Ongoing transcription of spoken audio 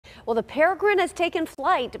Well, the Peregrine has taken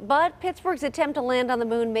flight, but Pittsburgh's attempt to land on the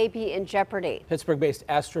moon may be in jeopardy. Pittsburgh-based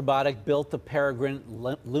Astrobotic built the Peregrine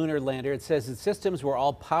lunar lander. It says its systems were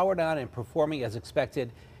all powered on and performing as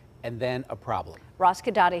expected, and then a problem.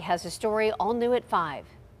 Guidotti has a story all new at 5.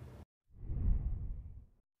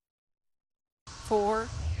 4,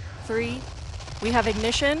 3, we have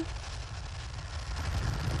ignition.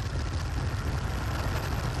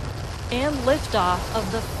 And liftoff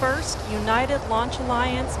of the first United Launch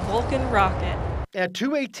Alliance Vulcan rocket. At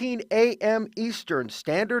 2:18 a.m. Eastern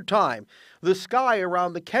Standard Time, the sky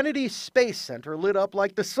around the Kennedy Space Center lit up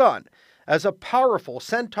like the sun as a powerful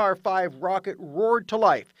Centaur 5 rocket roared to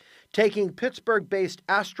life, taking Pittsburgh-based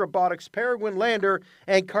Astrobotic's Peregrine lander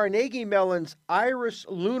and Carnegie Mellon's Iris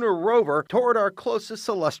lunar rover toward our closest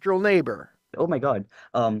celestial neighbor. Oh my God,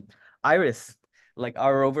 Iris, like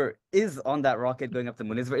our rover, is on that rocket going up the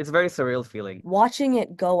moon. It's a very surreal feeling. Watching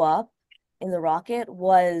it go up in the rocket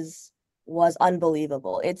was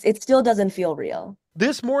unbelievable. It still doesn't feel real.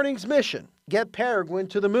 This morning's mission: get Peregrine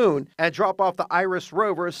to the moon and drop off the Iris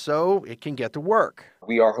rover so it can get to work.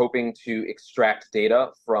 We are hoping to extract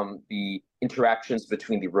data from the interactions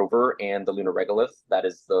between the rover and the lunar regolith, that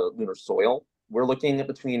is the lunar soil. We're looking at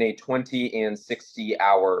between a 20 and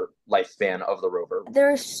 60-hour lifespan of the rover. There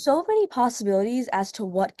are so many possibilities as to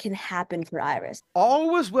what can happen for Iris. All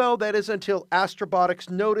was well, that is, until Astrobotics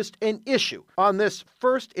noticed an issue on this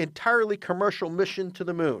first entirely commercial mission to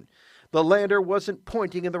the moon. The lander wasn't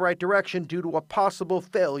pointing in the right direction due to a possible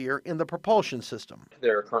failure in the propulsion system.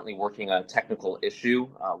 They're currently working on a technical issue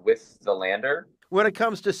with the lander. When it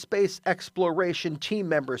comes to space exploration, team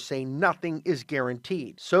members say nothing is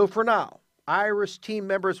guaranteed. So for now, Iris team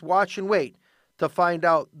members watch and wait to find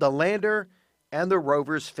out the lander and the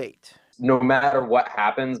rover's fate. No matter what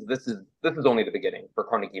happens, this is only the beginning for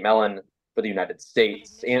Carnegie Mellon, for the United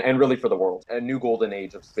States, and really for the world. A new golden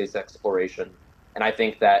age of space exploration. And I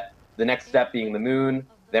think that the next step being the moon,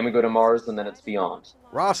 then we go to Mars, and then it's beyond.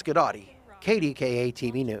 Guidotti,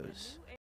 KDKA-TV News.